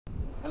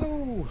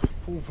Hello,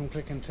 Paul from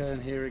Click and Turn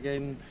here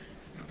again.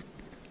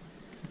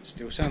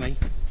 Still sunny.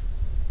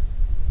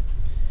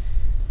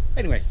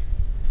 Anyway,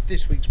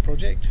 this week's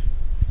project,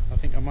 I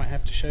think I might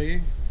have to show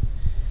you.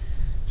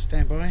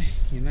 Stand by,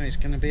 you know it's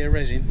going to be a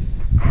resin.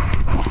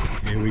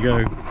 Here we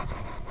go.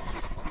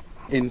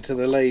 Into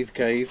the lathe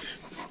cave.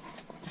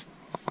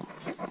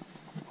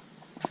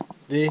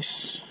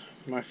 This,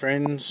 my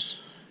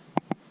friends,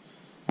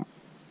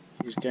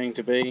 is going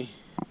to be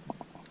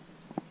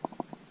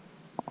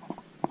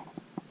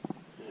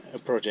a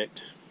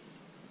project.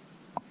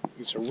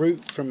 It's a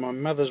root from my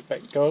mother's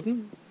back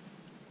garden.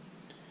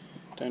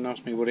 Don't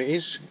ask me what it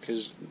is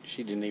because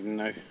she didn't even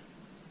know.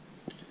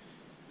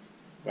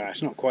 Well,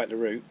 it's not quite the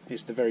root,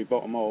 it's the very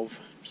bottom of.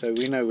 So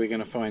we know we're going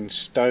to find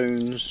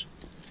stones,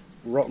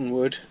 rotten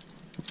wood.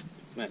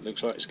 That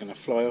looks like it's going to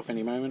fly off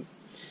any moment.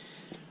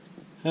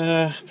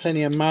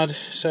 Plenty of mud,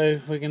 so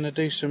we're going to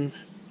do some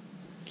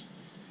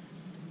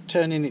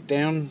turning it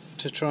down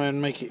to try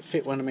and make it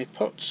fit one of my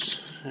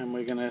pots, and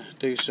we're going to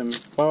do some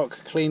bark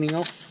cleaning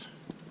off.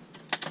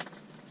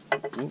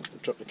 Oh,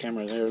 dropped the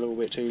camera there a little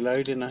bit too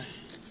low, didn't I?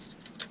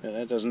 But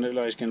that doesn't look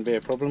like it's going to be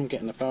a problem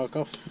getting the bark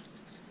off.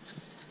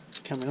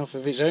 Coming off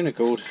of its own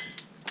accord.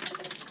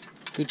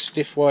 Good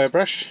stiff wire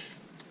brush,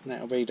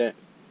 that'll be that.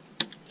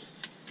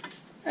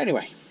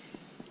 Anyway,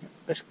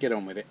 let's get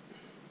on with it.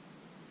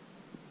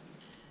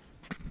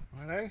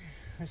 Righto,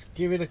 let's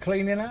give it a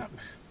cleaning up.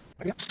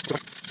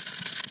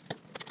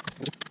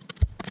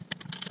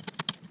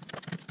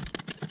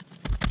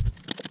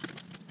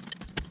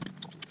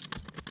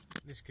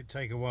 This could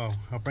take a while.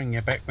 I'll bring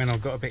you back when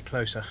I've got a bit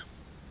closer.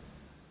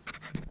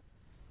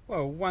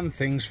 Well, one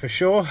thing's for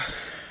sure.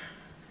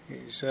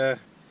 It's a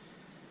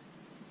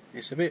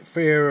bit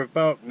freer of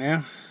bark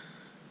now.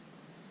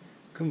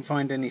 Couldn't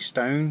find any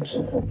stones.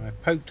 I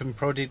poked and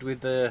prodded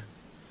with the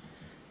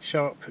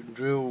sharp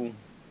drill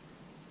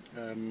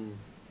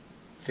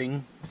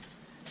thing.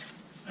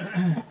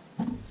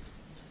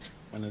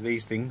 One of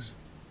these things.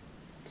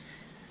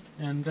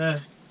 And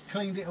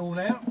cleaned it all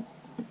out.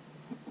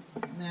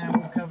 Now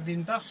all covered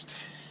in dust.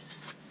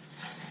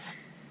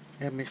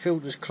 Had my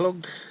filters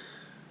clogged.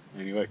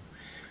 Anyway,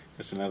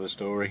 that's another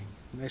story.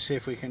 Let's see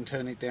if we can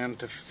turn it down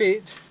to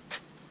fit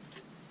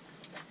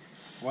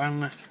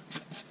one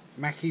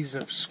Manky's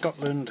of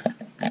Scotland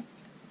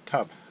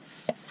tub,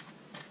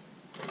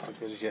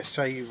 because you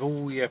save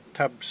all your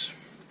tubs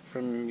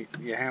from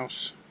your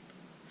house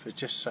for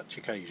just such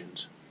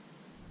occasions.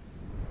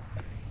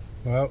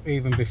 Well,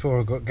 even before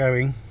I got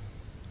going,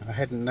 I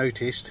hadn't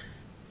noticed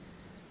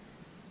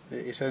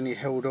that it's only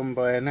held on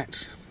by a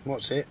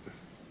what's it.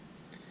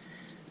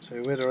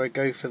 So whether I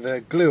go for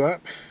the glue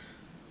up,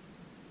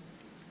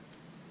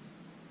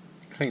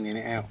 cleaning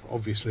it out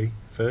obviously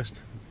first,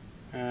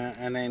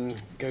 and then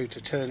go to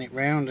turn it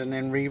round and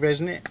then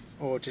re-resin it,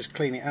 or just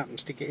clean it up and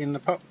stick it in the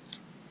pot,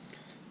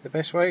 the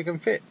best way it can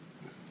fit.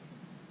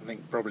 I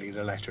think probably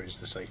the latter is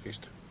the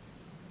safest.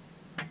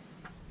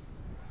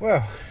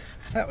 Well,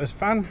 that was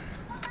fun.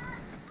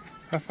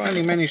 I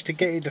finally managed to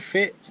get it to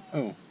fit.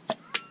 Oh,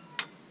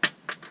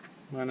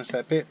 minus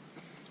that bit.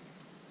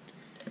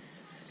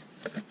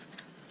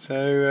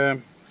 So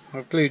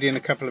I've glued in a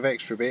couple of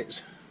extra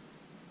bits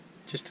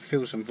just to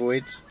fill some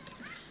voids.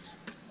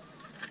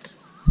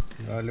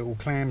 Like little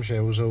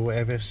clamshells or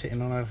whatever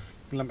sitting on a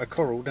lump of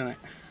coral, don't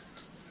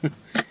it?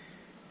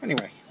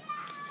 Anyway,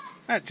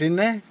 that's in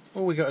there.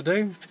 All we got to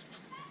do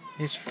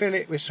is fill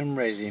it with some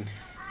resin.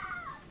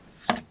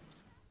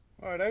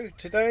 Righto,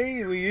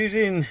 today we're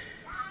using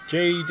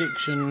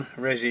JDiction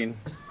Resin.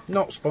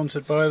 Not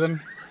sponsored by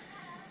them,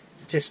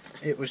 just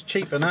it was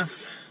cheap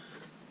enough,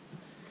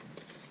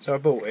 so I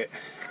bought it.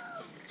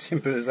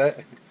 Simple as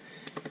that.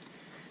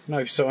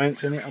 No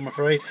science in it, I'm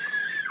afraid.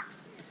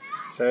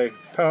 So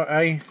part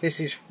A, this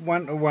is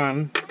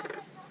 1:1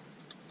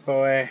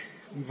 by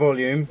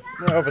volume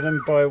rather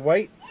than by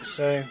weight,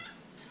 so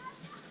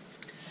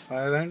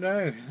I don't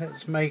know.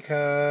 Let's make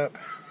up,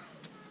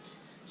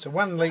 it's a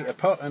 1 litre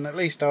pot and at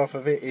least half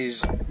of it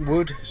is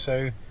wood,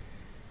 so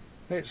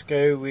let's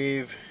go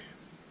with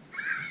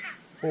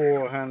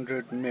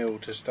 400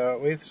 ml to start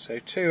with. So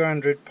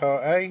 200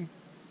 part A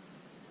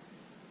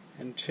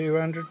and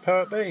 200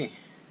 part B.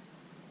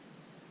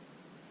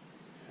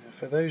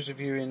 For those of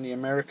you in the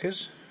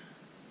Americas,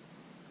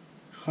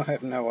 I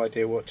have no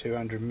idea what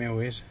 200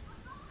 ml is.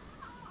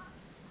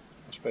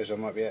 I suppose I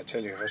might be able to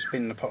tell you if I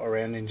spin the pot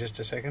around in just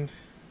a second.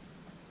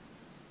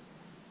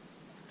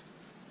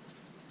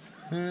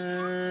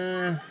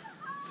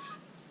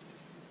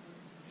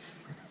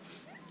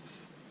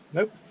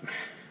 Nope,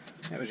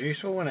 that was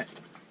useful, wasn't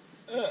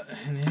it?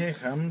 And here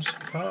comes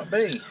part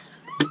B.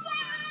 I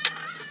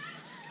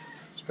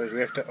suppose we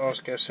have to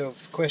ask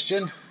ourselves the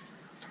question,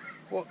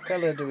 what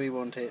colour do we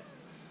want it?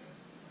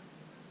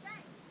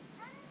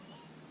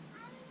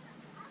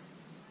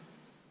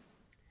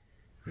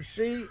 You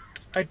see,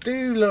 I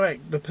do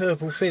like the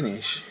purple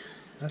finish.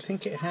 I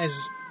think it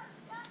has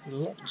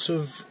lots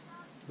of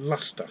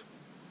lustre,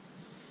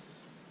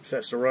 if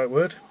that's the right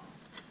word.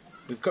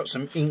 We've got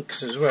some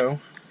inks as well.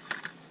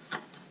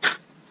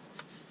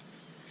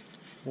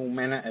 all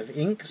manner of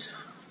inks.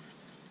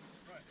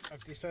 Right,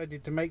 I've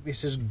decided to make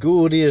this as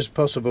gaudy as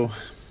possible.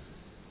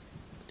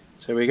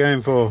 So we're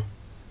going for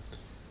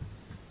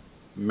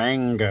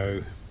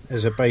mango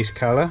as a base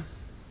colour.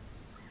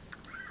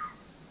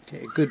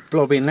 Get a good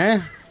blob in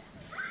there.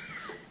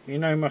 You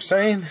know my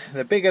saying,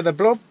 the bigger the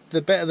blob,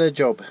 the better the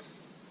job.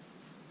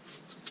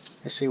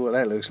 Let's see what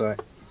that looks like.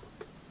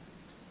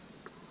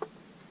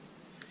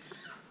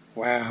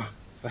 Wow,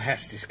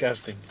 that's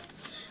disgusting.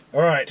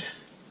 Alright,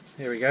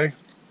 here we go.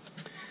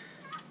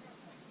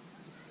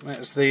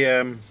 That's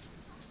the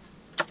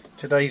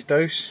today's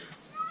dose.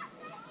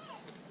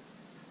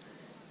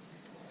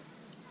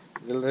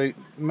 The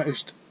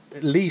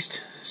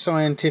least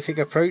scientific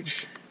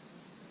approach.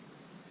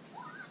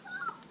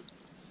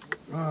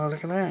 Oh,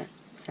 look at that.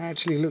 It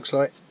actually looks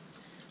like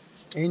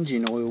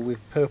engine oil with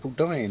purple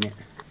dye in it.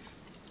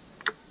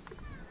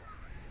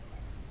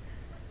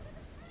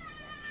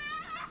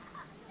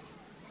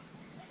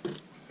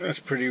 That's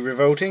pretty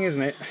revolting,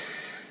 isn't it?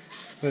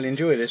 We'll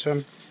enjoy this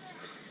one.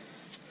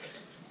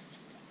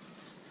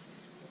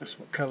 That's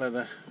what colour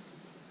the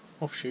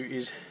offshoot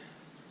is.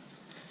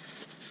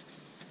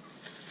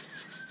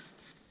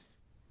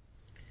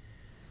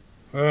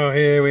 Well,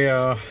 here we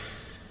are.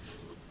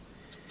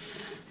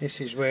 This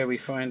is where we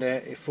find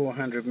out if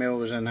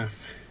 400ml is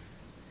enough.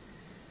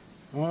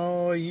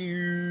 Are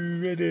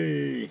you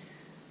ready?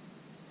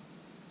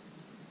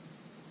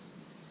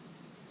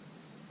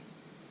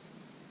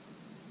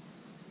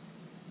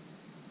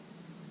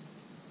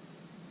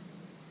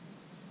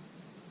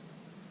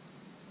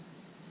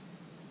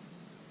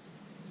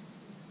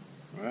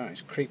 Right,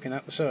 it's creeping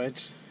up the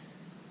sides.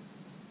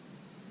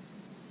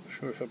 Not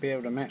sure if I'll be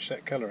able to match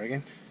that colour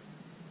again.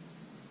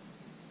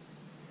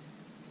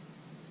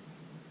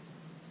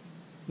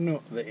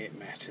 Not that it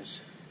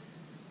matters.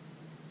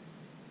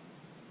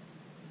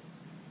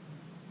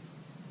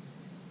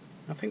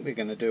 I think we're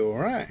going to do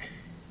alright.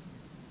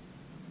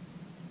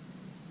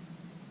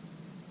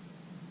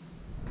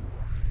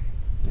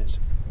 That's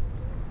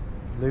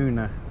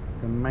Luna,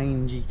 the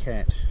mangy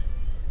cat.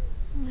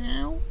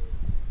 Meow.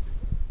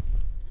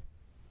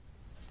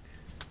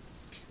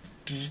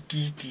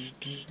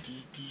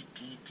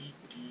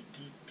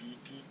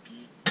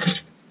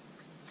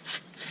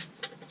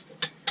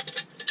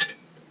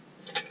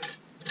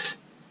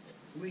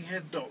 We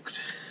have docked.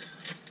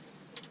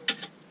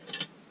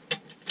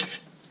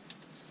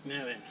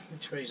 Now then,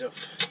 which way's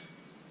off?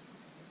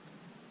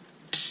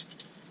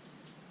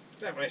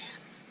 That way.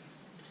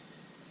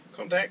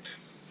 Contact.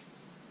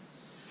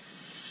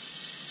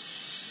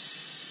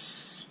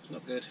 It's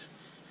not good.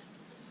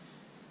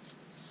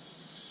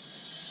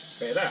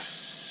 Better.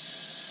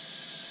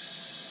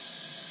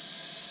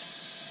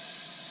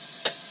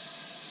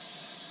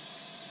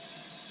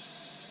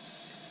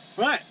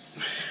 Right.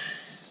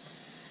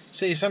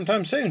 See you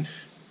sometime soon.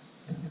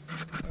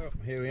 Oh,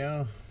 here we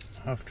are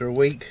after a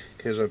week,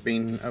 because I've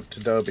been up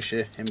to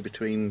Derbyshire in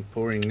between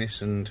pouring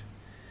this and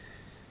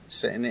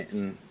setting it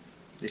and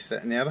this,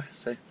 that and the other.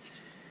 So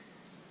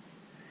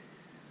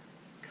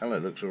colour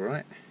looks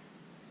alright.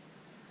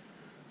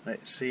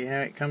 Let's see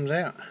how it comes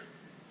out.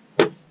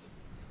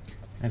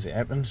 As it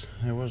happens,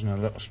 there wasn't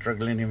a lot of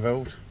struggling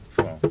involved.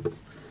 Well,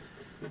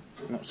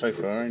 not so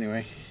far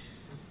anyway.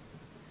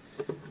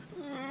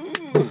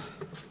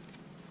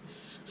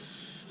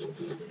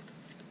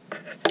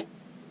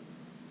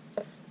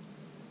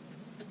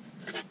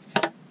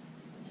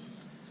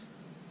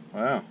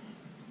 Wow,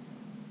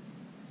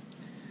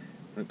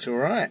 looks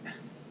alright.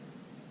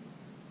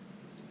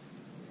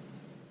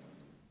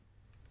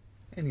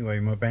 Anyway,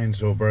 my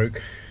bandsaw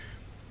broke,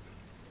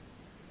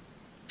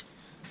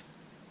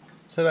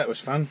 so that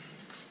was fun.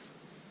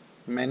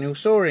 Manual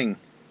sawing.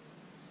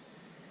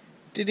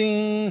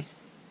 Ding!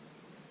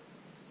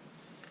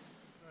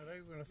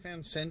 Righto, well, I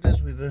found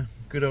centres with a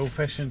good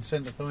old-fashioned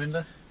centre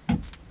finder,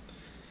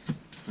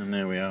 and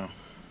there we are.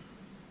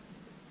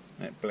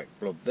 That black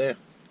blob there.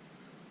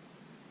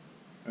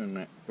 And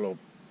that blob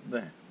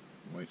there,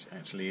 which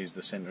actually is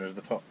the centre of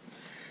the pot.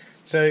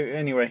 So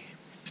anyway,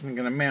 I'm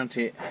going to mount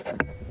it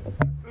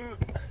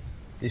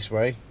this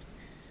way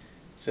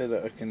so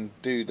that I can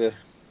do the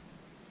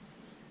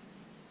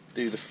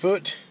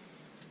foot,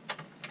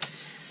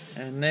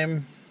 and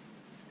then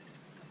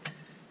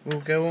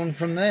we'll go on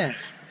from there.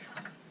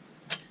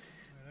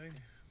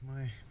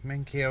 My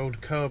Manky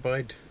old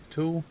carbide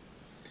tool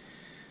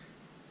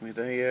with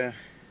a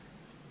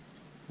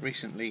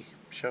recently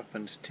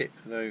sharpened tip,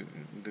 though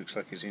it looks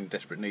like it's in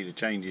desperate need of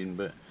changing,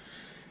 but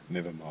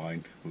never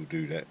mind, we'll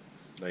do that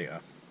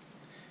later.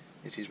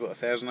 This is what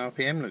 1000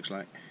 RPM looks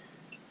like.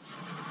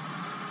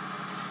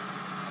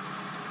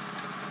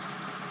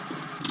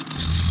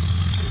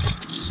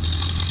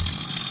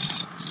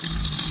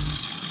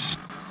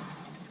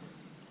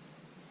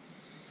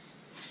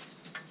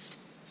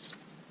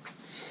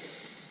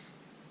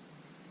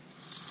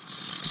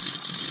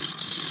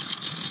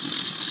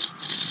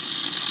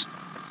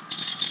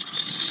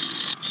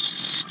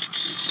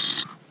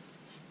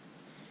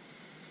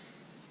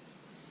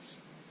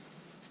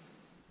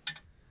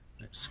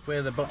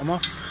 Square the bottom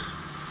off.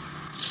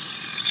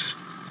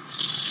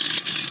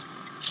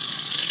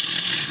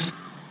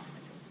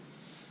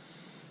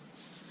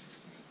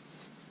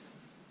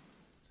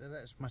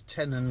 That's my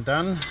tenon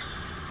done.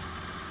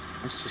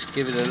 Let's just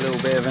give it a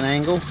little bit of an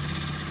angle,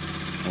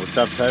 or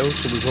dovetail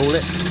should we call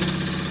it.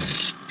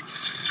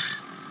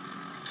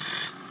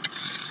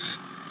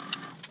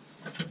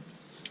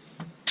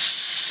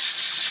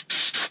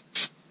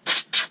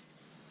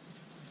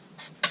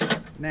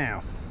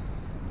 Now,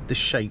 the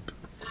shape.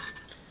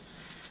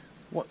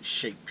 What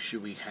shape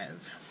should we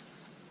have?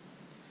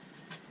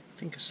 I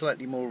think a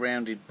slightly more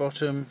rounded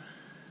bottom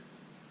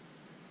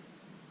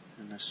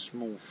and a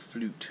small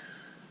flute,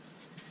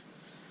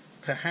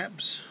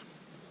 perhaps.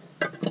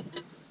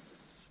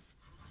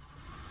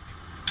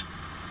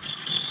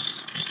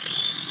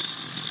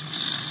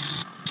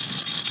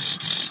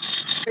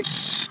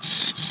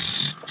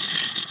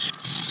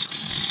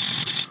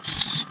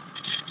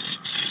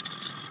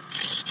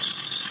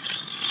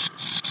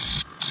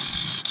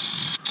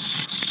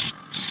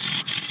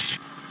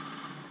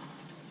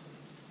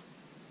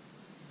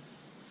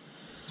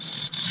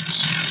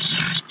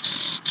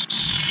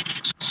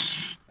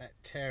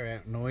 Tear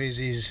out noise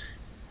is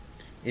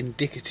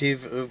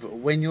indicative of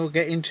when you're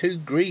getting too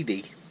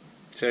greedy.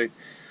 So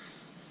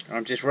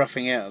I'm just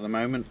roughing out at the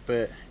moment,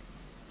 but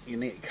you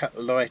need to cut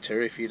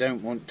lighter if you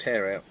don't want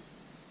tear out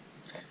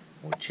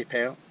or chip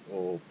out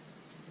or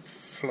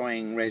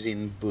flying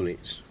resin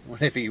bullets,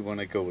 whatever you want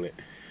to call it.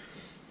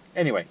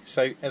 Anyway,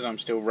 so as I'm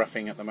still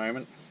roughing at the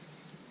moment,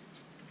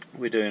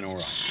 we're doing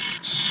alright.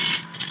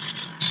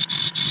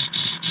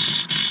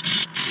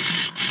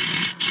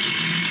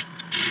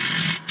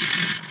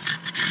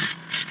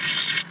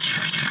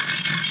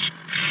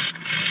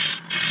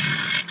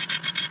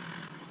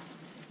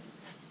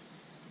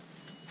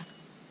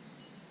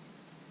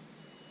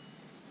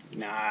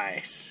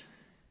 Nice.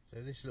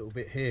 So this little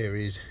bit here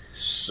is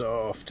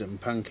soft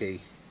and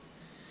punky,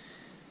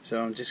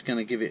 so I'm just going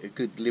to give it a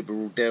good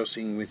liberal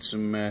dousing with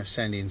some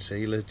sanding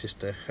sealer, just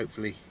to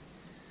hopefully,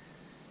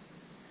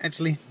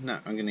 actually no,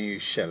 I'm going to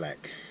use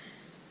shellac.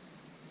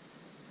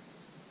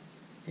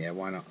 Yeah,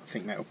 why not? I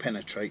think that will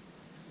penetrate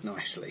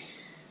nicely.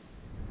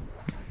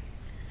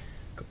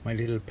 Got my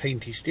little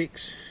painty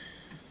sticks,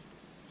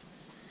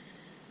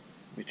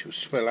 which will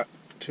swell up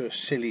to a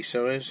silly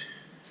size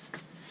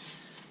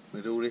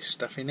with all this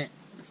stuff in it,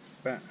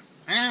 but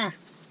I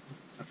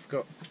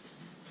forgot.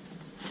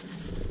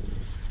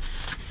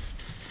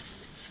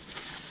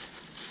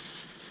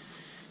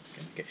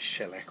 Gonna get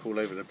shellac all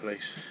over the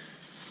place.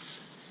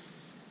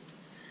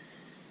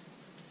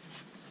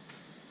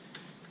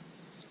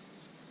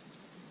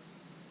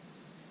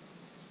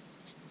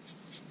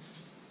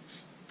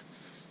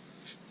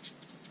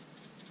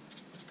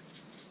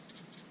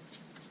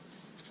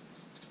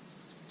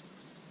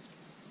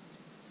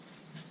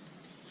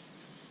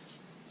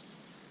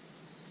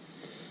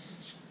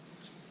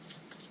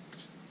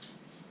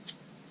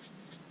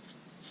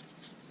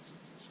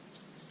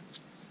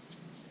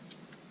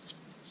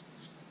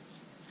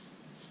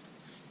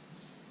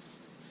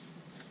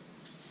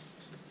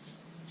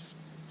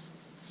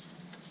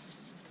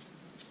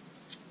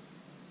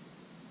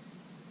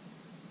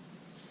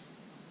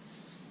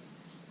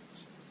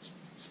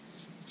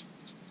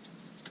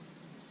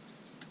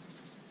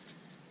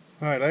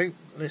 Righto,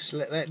 let's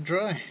let that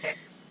dry.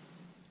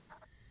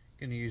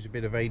 Going to use a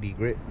bit of AD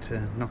grit to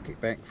knock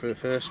it back for the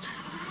first.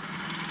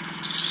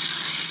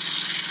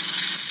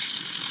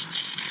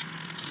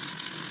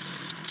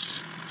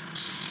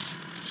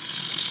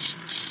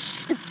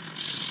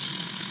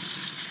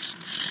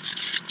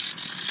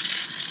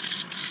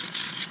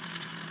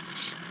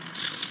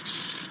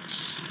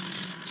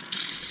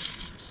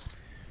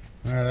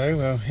 Righto,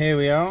 well here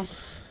we are.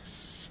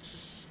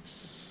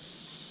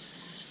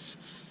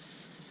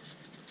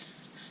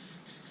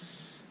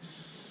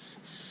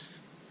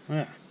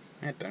 Well,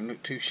 that don't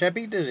look too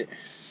shabby, does it?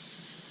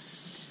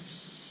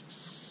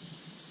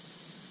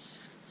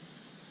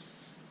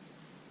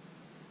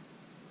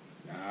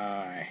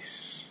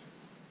 Nice.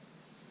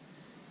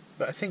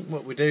 But I think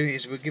what we'll do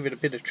is we'll give it a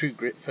bit of true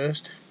grit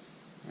first,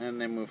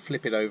 and then we'll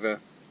flip it over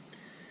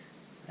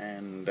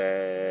and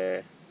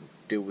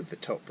deal with the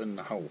top and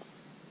the hole.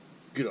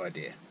 Good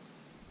idea.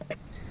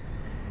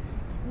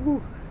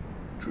 Ooh,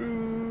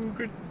 true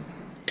grit.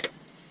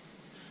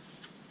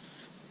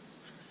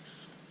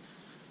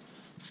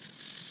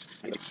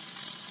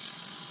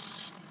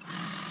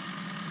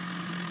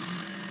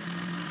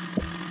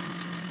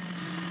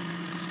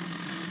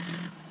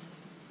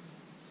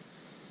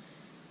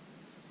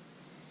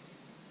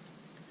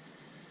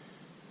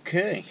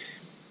 Okay.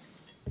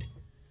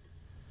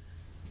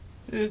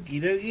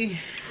 Okie dokie.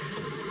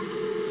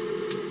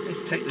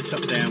 Let's take the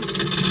top down.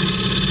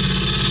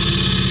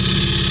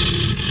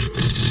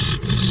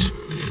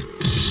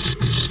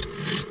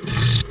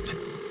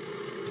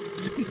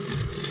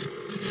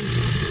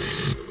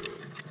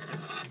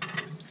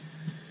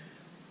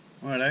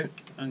 Righto,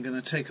 I'm going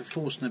to take a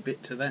Forstner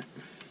bit to that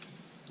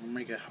and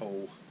make a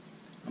hole.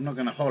 I'm not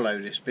going to hollow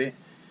this bit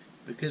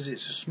because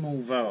it's a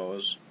small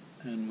vase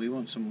and we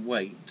want some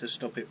weight to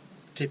stop it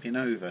tipping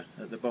over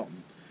at the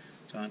bottom.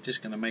 So I'm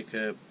just going to make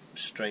a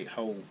straight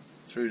hole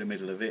through the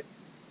middle of it,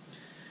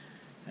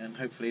 and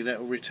hopefully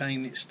that will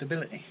retain its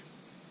stability.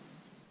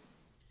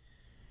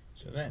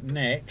 So that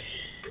neck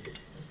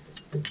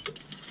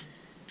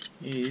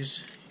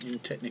is, in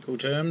technical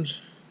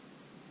terms,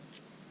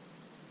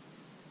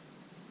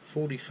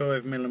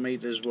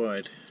 45mm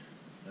wide.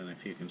 I don't know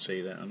if you can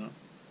see that or not.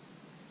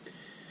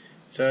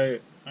 So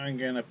I'm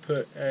going to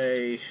put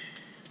a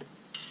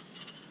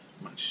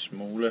much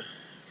smaller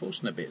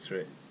Forstner bit through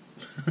it.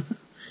 Right,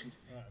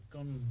 I've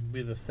gone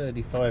with a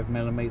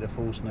 35mm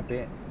Forstner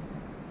bit.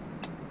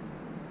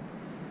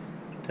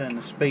 Turn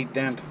the speed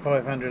down to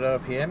 500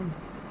 RPM.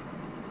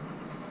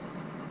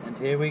 And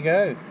here we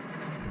go.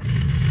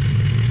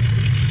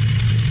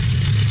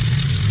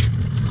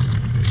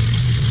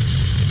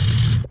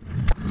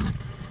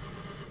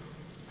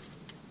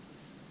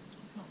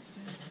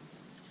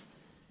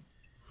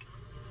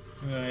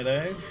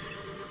 Righto.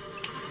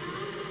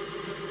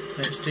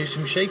 Let's do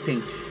some shaping.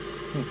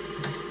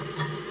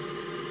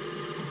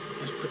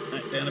 Let's put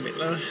that down a bit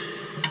lower.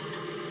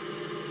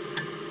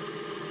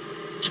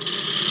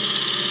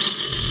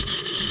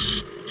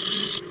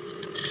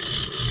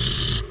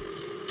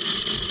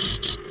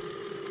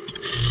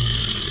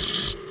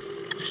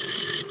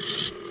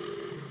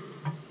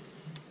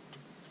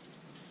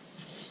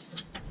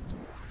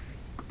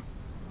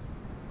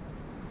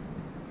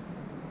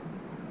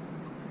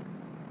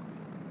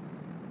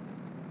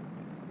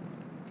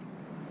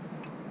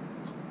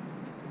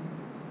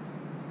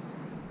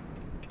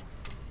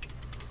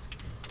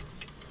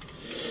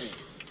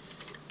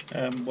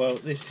 Well,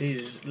 this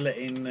is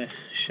letting the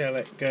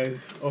shellac go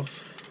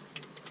off.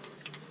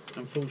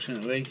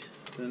 Unfortunately,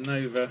 the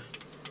Nova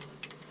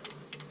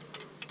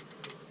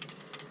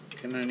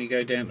can only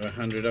go down to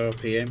 100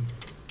 RPM.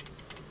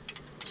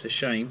 It's a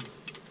shame.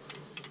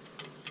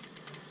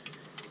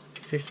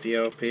 50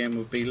 RPM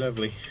would be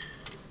lovely.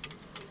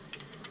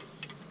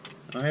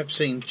 I have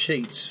seen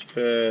cheats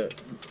for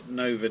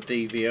Nova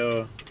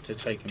DVR to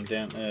take them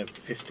down to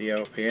 50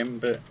 RPM,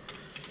 but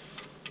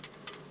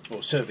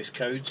or service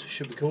codes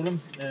should we call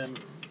them,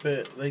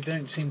 but they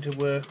don't seem to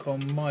work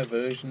on my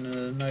version of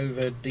the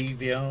Nova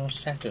DVR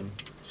Saturn.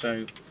 So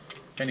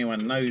if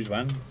anyone knows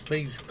one,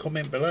 please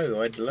comment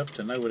below. I'd love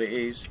to know what it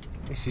is.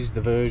 This is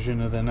the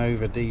version of the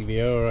Nova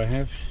DVR I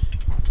have.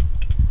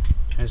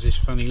 It has this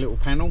funny little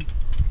panel.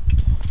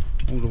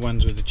 All the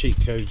ones with the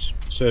cheat codes,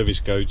 service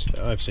codes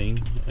that I've seen,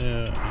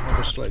 have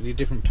a slightly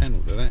different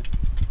panel to that.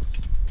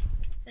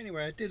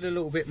 Anyway, I did a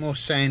little bit more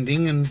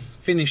sanding and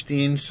finished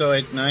the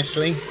inside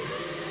nicely.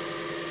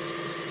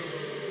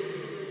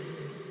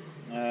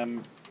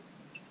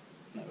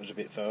 That was a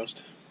bit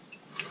fast.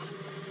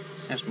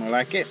 That's more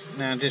like it.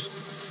 Now just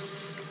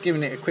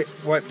giving it a quick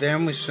wipe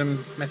down with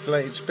some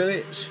methylated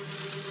spirits.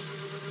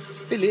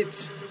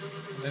 Spirits?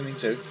 I don't think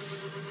so.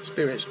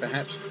 Spirits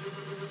perhaps.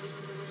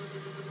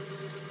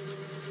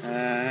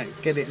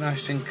 Get it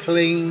nice and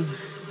clean.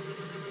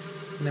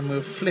 And then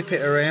we'll flip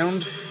it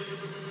around.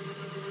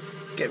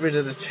 Get rid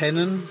of the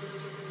tenon.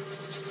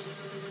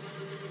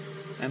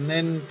 And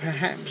then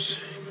perhaps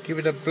give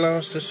it a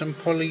blast of some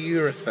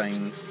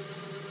polyurethane.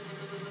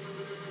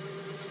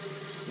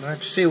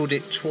 I've sealed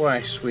it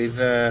twice with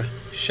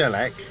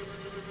shellac,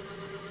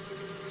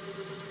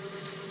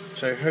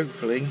 so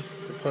hopefully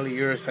the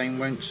polyurethane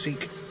won't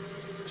seep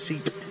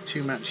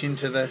too much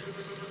into the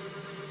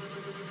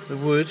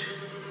wood.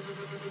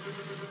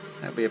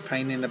 That'll be a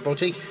pain in the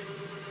body.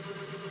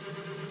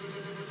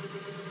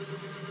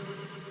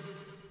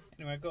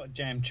 Anyway, I've got a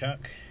jam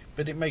chuck,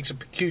 but it makes a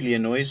peculiar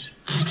noise.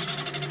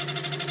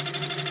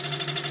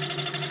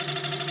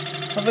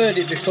 I've heard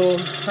it before,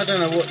 I don't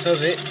know what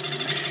does it.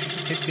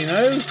 If you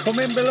know,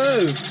 comment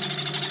below.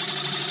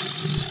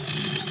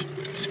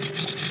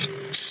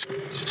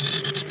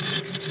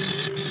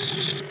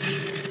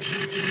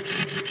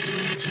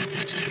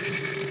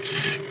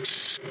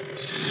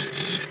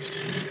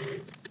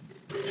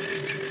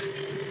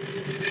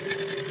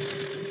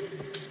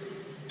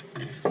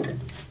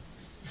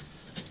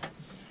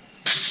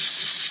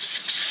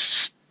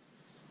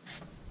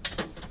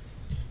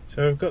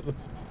 So I've got the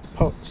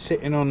pot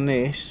sitting on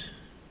this,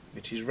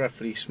 which is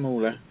roughly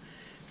smaller.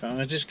 But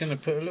I'm just going to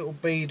put a little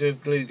bead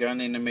of glue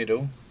gun in the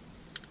middle.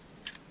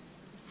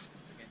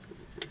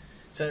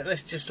 So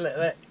let's just let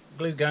that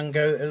glue gun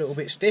go a little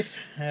bit stiff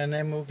and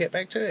then we'll get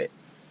back to it.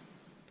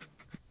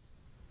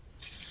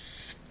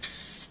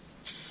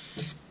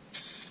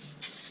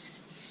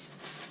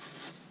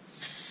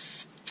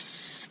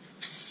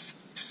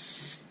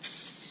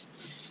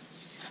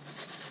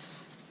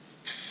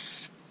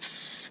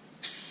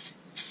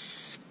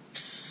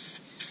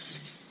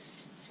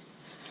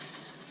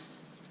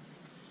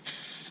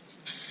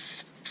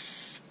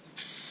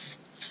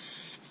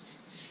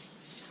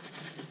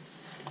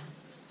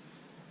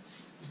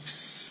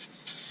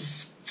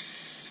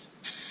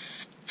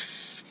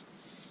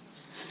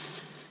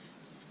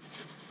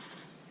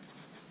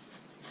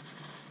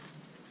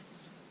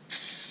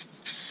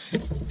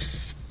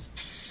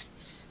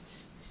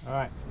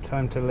 Alright,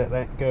 time to let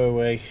that go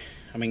away.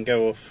 I mean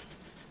go off.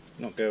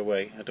 Not go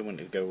away, I don't want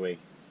it to go away.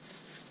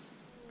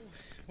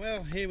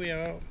 Well, here we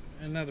are,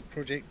 another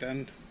project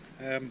done.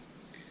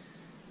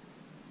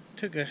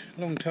 took a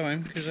long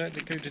time because I had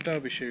to go to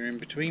Derbyshire in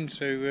between,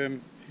 so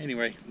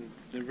anyway,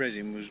 the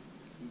resin was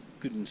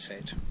good and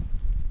set.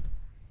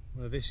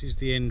 Well, this is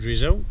the end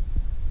result.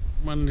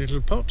 One little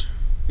pot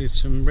with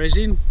some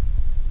resin.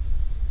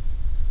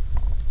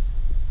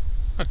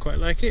 I quite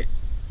like it.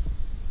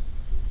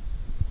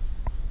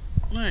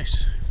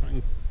 Nice, if I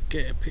can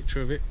get a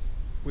picture of it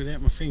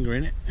without my finger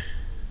in it,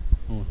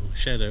 or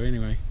shadow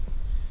anyway.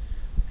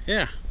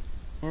 Yeah,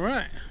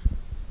 alright.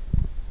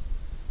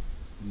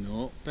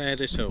 Not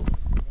bad at all.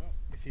 Well,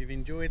 if you've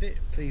enjoyed it,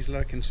 please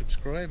like and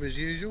subscribe as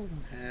usual.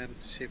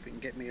 See if we can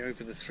get me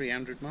over the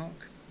 300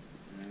 mark.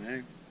 I don't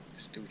know,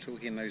 still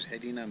talking those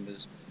heady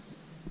numbers.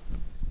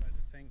 I'd like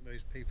to thank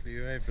those people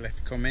who have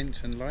left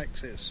comments and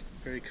likes. It's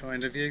very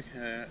kind of you.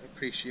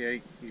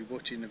 Appreciate you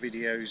watching the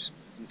videos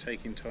and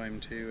taking time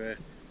to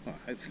well,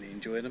 hopefully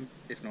enjoy them,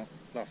 if not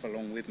laugh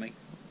along with me.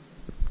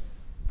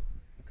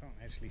 I can't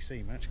actually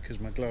see much because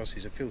my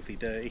glasses are filthy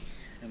dirty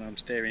and I'm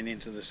staring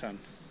into the sun.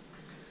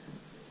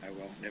 Oh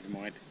well, never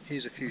mind.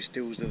 Here's a few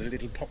stills of the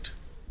little pot.